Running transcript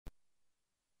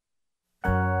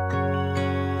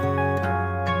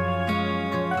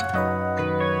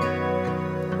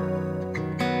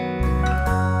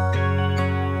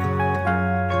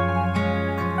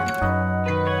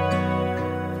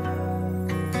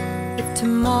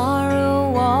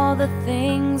tomorrow all the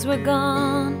things were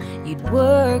gone you'd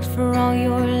worked for all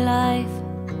your life,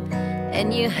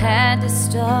 and you had to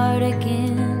start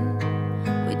again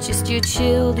with just your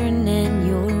children and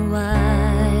your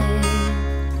wife.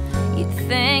 You'd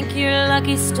thank your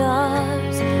lucky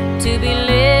stars to be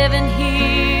living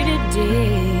here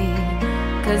today,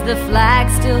 'cause the flag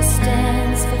still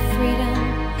stands for freedom,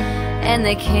 and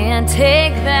they can't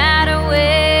take that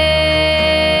away.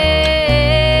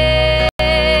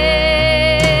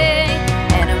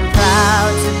 And I'm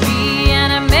proud to be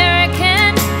an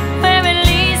American, where at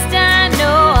least I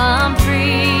know I'm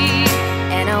free.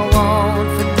 And I won't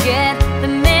forget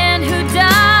the men who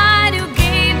died, who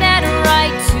gave that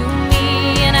right to me.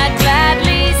 And I'd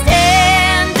gladly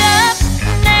stand up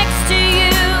next to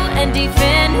you and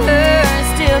defend her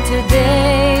still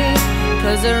today,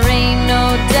 'cause there ain't no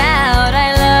doubt I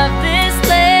love this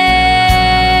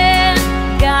land.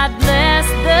 God bless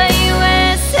the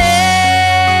USA.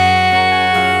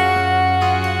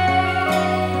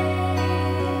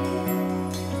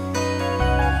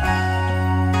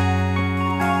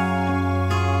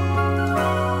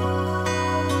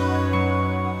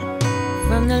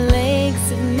 From the lakes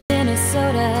of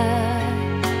Minnesota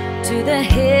to the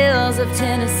hills of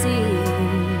Tennessee,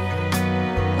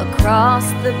 across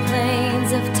the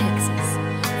plains of Texas,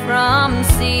 from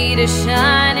sea to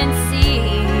shining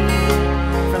sea,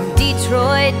 from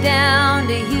Detroit down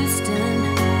to Houston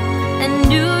and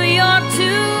New York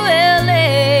to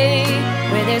LA,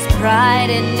 where there's pride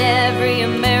in every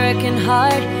American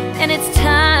heart, and it's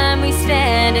time we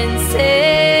stand and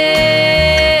say